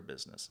 closed for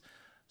business.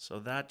 So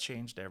that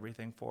changed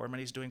everything for him, and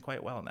he's doing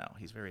quite well now.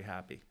 He's very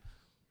happy.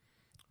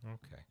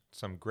 Okay.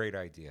 Some great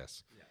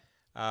ideas.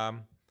 Yeah.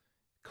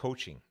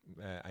 Coaching.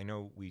 I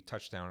know we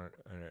touched on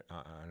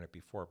it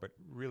before, but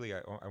really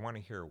I want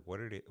to hear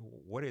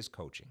what is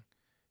coaching,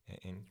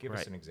 and give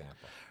us an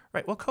example.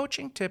 Right. Well,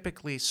 coaching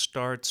typically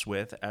starts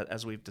with,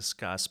 as we've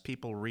discussed,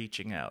 people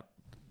reaching out,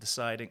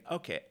 deciding,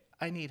 okay,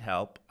 I need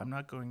help. I'm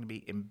not going to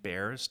be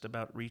embarrassed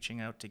about reaching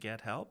out to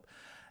get help.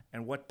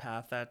 And what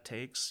path that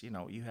takes,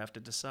 you have to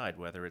decide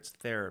whether it's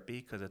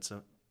therapy because it's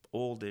an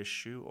old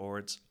issue, or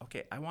it's,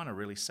 okay, I want to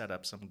really set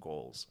up some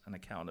goals and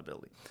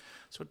accountability.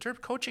 So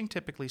coaching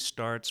typically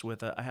starts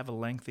with I have a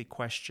lengthy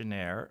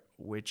questionnaire,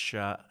 which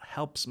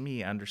helps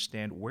me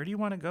understand, where do you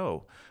want to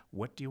go?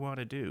 What do you want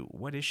to do?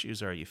 What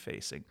issues are you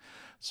facing?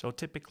 So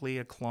typically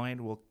a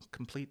client will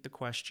complete the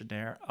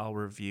questionnaire. I'll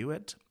review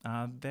it.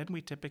 Then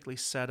we typically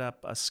set up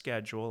a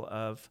schedule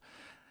of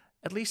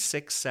at least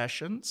 6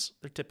 sessions.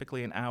 They're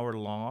typically an hour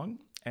long.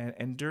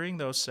 And during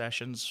those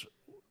sessions,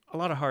 a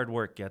lot of hard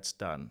work gets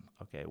done.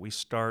 Okay, we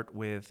start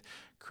with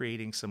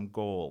creating some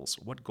goals.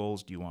 What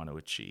goals do you want to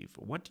achieve?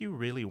 What do you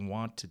really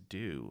want to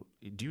do?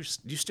 Do you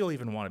still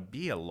even want to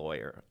be a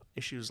lawyer?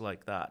 Issues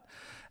like that.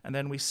 And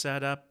then we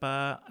set up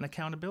an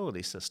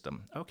accountability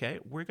system. Okay,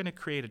 we're going to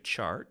create a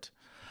chart.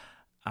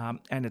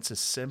 And it's as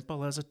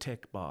simple as a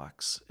tick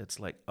box. It's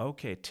like,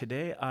 okay,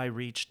 today I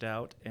reached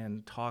out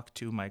and talked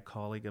to my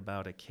colleague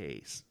about a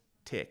case.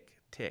 Tick,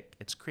 tick.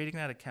 It's creating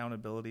that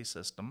accountability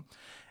system.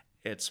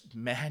 It's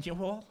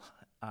manual.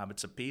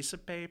 It's a piece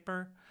of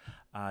paper.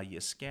 You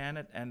scan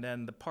it. And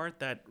then the part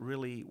that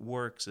really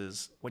works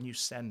is when you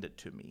send it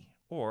to me,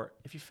 or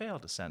if you fail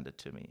to send it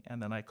to me.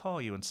 And then I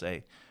call you and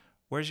say,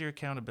 where's your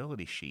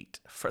accountability sheet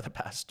for the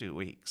past 2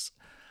 weeks?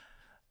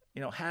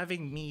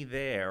 Having me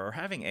there or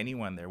having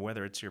anyone there,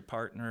 whether it's your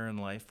partner in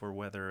life or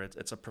whether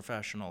it's a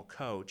professional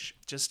coach,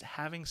 just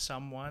having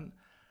someone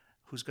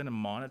who's going to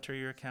monitor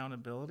your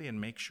accountability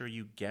and make sure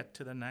you get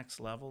to the next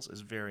levels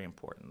is very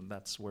important.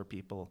 That's where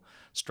people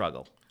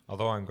struggle.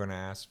 Although I'm going to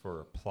ask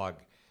for a plug,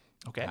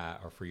 okay,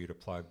 or for you to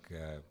plug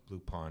Blue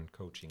Pond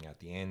Coaching at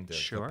the end of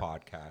Sure. the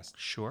podcast.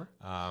 Sure.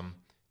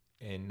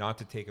 And not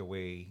to take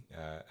away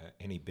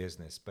any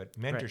business, but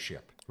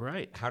mentorship.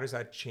 Right. How does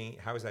that change?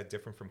 How is that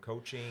different from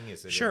coaching?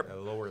 Is it Sure. a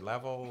lower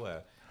level?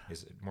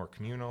 Is it more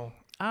communal?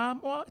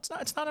 Well,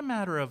 it's not a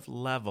matter of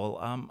level.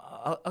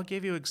 I'll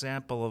give you an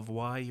example of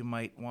why you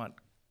might want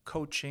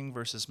coaching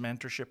versus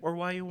mentorship, or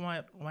why you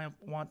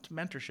want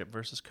mentorship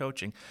versus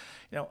coaching.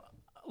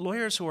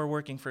 Lawyers who are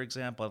working, for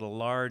example, at a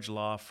large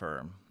law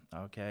firm,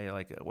 okay,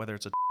 like whether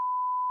it's a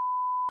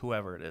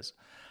whoever it is,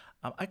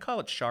 I call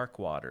it shark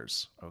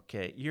waters,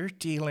 okay? You're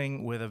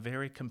dealing with a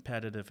very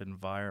competitive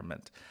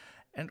environment.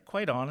 And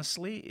quite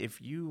honestly, if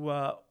you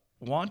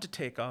want to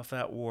take off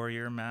that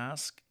warrior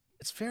mask,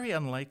 it's very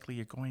unlikely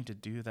you're going to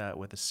do that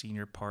with a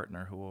senior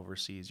partner who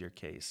oversees your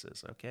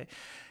cases, okay?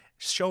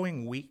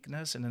 Showing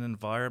weakness in an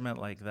environment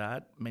like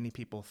that, many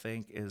people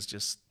think is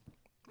just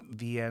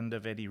the end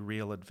of any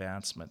real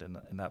advancement in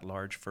that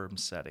large firm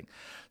setting.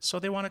 So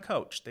they want a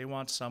coach. They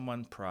want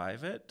someone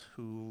private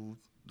who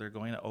they're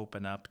going to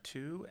open up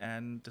to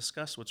and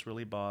discuss what's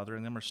really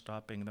bothering them or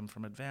stopping them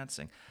from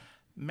advancing.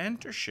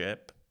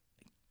 Mentorship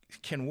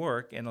can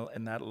work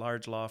in that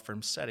large law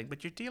firm setting,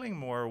 but you're dealing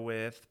more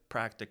with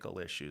practical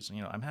issues.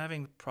 I'm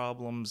having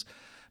problems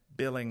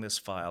billing this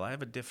file. I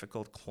have a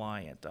difficult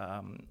client.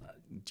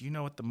 Do you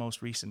know what the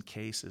most recent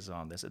case is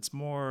on this? It's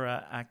more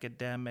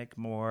academic,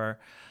 more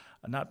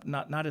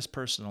not as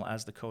personal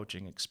as the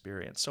coaching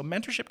experience. So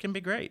mentorship can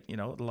be great. The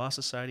Law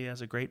Society has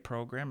a great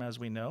program, as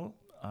we know.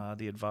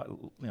 The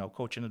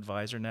Coach and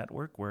Advisor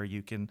Network, where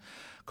you can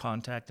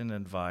contact an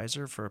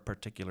advisor for a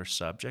particular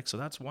subject. So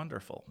that's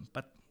wonderful.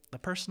 But the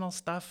personal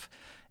stuff,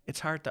 it's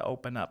hard to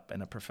open up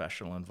in a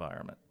professional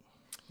environment.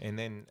 And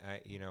then,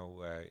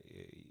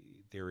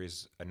 there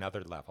is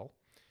another level,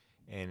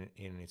 and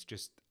it's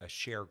just a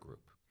share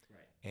group.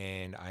 Right.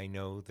 And I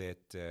know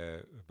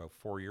that about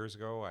 4 years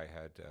ago, I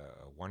had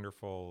a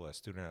wonderful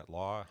student at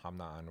law,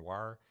 Hamna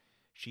Anwar.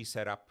 She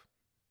set up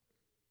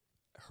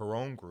her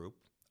own group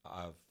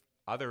of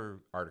other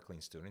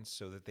articling students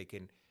so that they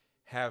can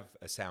have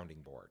a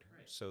sounding board,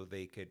 right, so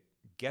they could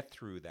get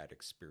through that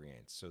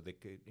experience, so they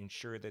could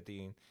ensure that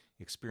the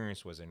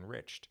experience was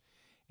enriched.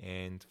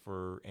 And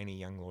for any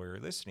young lawyer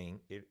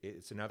listening,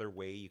 it's another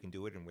way you can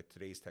do it. And with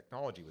today's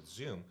technology, with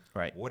Zoom,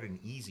 right, what an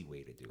easy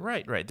way to do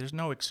it. Right. There's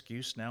no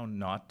excuse now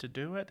not to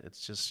do it.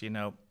 It's just,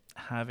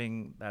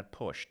 having that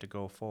push to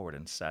go forward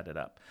and set it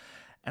up.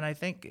 And I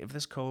think if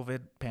this COVID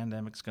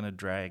pandemic is going to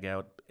drag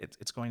out,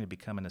 it's going to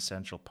become an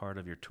essential part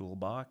of your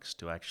toolbox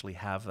to actually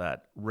have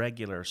that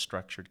regular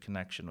structured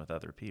connection with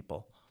other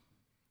people.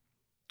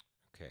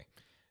 Okay.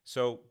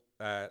 So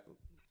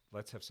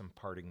let's have some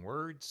parting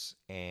words.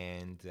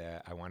 And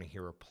I want to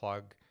hear a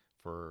plug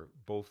for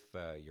both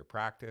your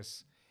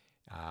practice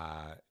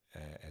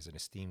as an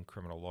esteemed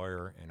criminal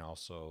lawyer and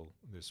also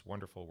this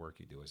wonderful work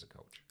you do as a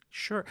coach.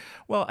 Sure.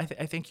 Well, I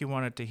think you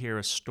wanted to hear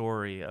a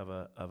story of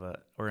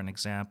or an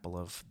example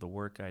of the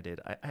work I did.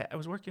 I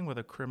was working with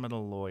a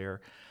criminal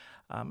lawyer,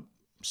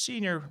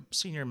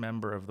 senior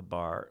member of the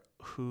bar,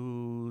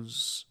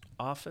 whose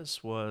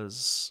office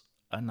was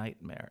a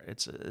nightmare.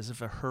 It's as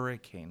if a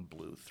hurricane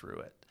blew through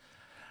it.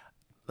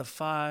 The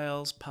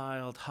files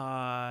piled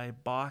high,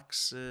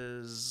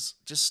 boxes,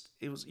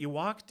 you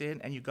walked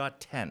in and you got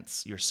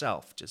tense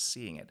yourself just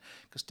seeing it.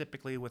 Because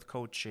typically with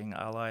coaching,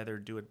 I'll either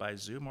do it by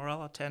Zoom or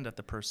I'll attend at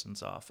the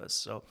person's office.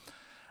 So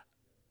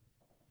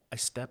I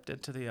stepped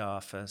into the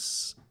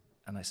office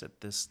and I said,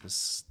 this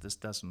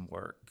doesn't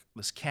work.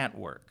 This can't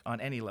work on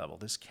any level.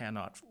 This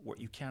cannot work.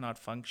 You cannot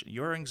function.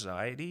 Your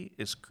anxiety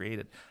is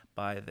created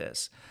by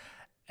this.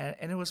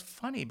 And it was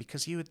funny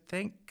because you would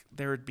think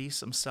there would be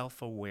some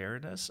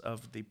self-awareness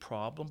of the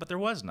problem, but there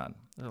was none.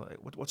 They're like,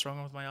 what's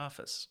wrong with my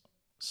office?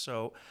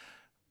 So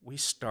we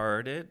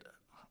started.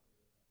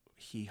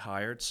 He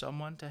hired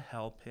someone to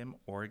help him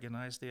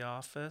organize the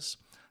office.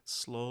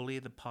 Slowly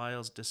the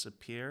piles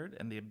disappeared,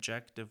 and the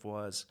objective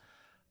was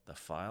the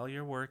file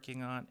you're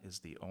working on is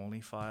the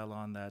only file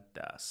on that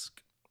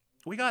desk.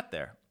 We got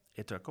there.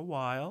 It took a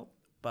while,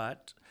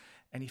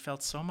 and he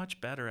felt so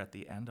much better at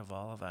the end of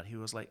all of that. He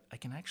was like, I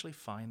can actually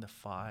find the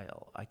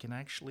file. I can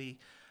actually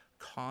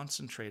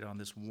concentrate on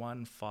this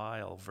one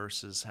file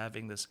versus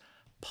having this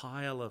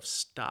pile of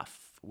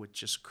stuff, which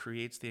just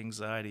creates the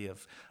anxiety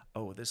of,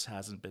 oh, this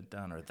hasn't been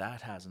done or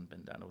that hasn't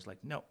been done. It was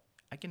like, no,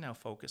 I can now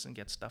focus and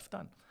get stuff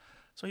done.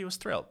 So he was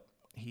thrilled.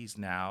 He's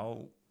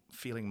now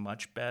feeling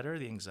much better.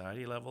 The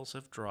anxiety levels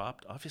have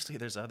dropped. Obviously,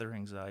 there's other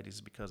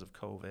anxieties because of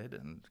COVID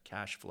and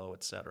cash flow,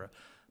 etc.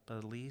 But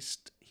at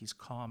least he's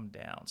calmed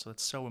down. So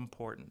it's so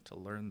important to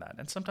learn that.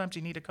 And sometimes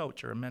you need a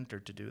coach or a mentor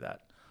to do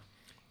that.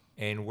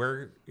 And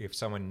if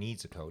someone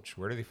needs a coach,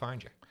 where do they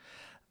find you?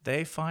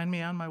 They find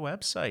me on my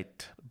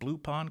website,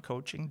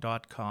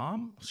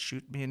 bluepondcoaching.com.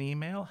 Shoot me an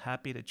email.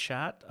 Happy to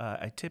chat.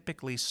 I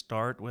typically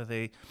start with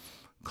a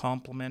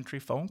complimentary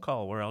phone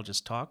call where I'll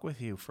just talk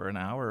with you for an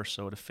hour or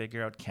so to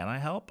figure out, can I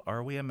help?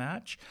 Are we a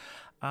match?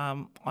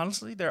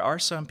 Honestly, there are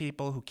some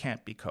people who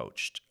can't be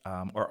coached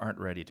or aren't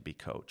ready to be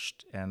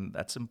coached. And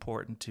that's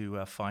important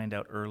to find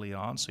out early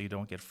on so you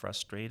don't get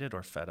frustrated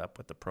or fed up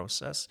with the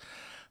process.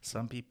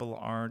 Some people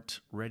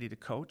aren't ready to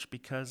coach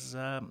because,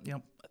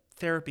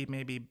 therapy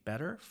may be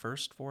better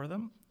first for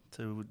them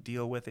to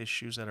deal with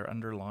issues that are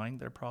underlying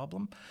their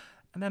problem.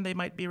 And then they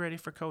might be ready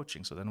for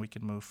coaching. So then we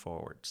can move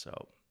forward.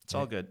 So it's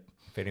all good.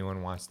 If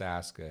anyone wants to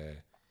ask a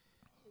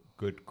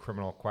good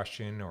criminal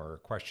question or a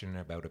question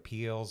about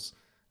appeals,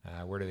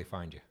 where do they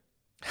find you?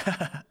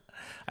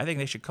 I think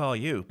they should call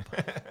you.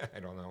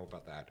 I don't know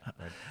about that.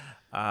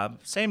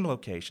 Same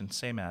location,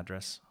 same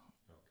address.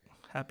 Okay.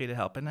 Happy to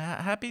help. And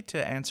happy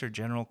to answer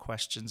general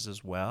questions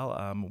as well.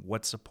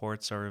 What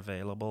supports are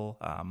available?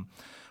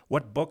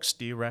 What books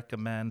do you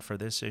recommend for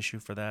this issue,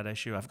 for that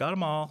issue? I've got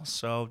them all.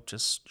 So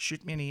just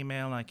shoot me an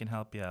email and I can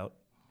help you out.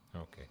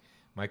 Okay.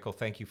 Michael,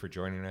 thank you for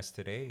joining us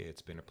today.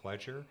 It's been a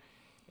pleasure.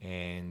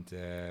 And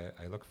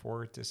I look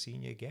forward to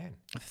seeing you again.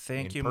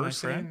 Thank you, my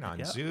friend. In person, on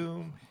Yep.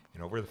 Zoom,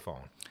 and over the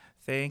phone.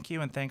 Thank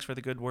you, and thanks for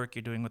the good work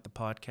you're doing with the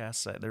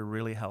podcasts. They're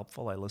really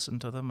helpful. I listen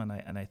to them,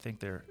 and I think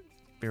they're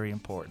very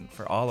important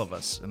for all of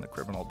us in the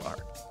criminal bar.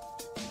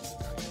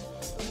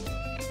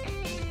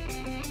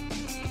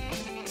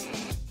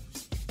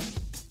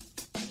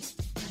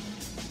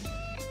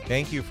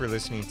 Thank you for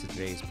listening to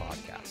today's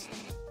podcast.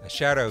 A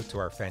shout out to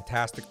our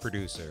fantastic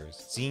producers,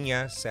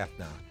 Zenia,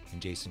 Sethna,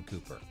 and Jason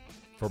Cooper.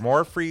 For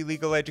more free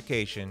legal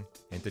education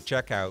and to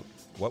check out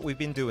what we've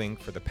been doing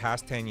for the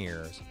past 10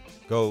 years,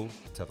 go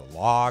to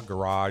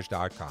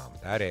thelawgarage.com.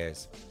 That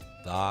is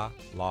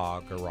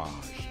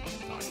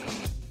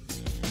thelawgarage.com.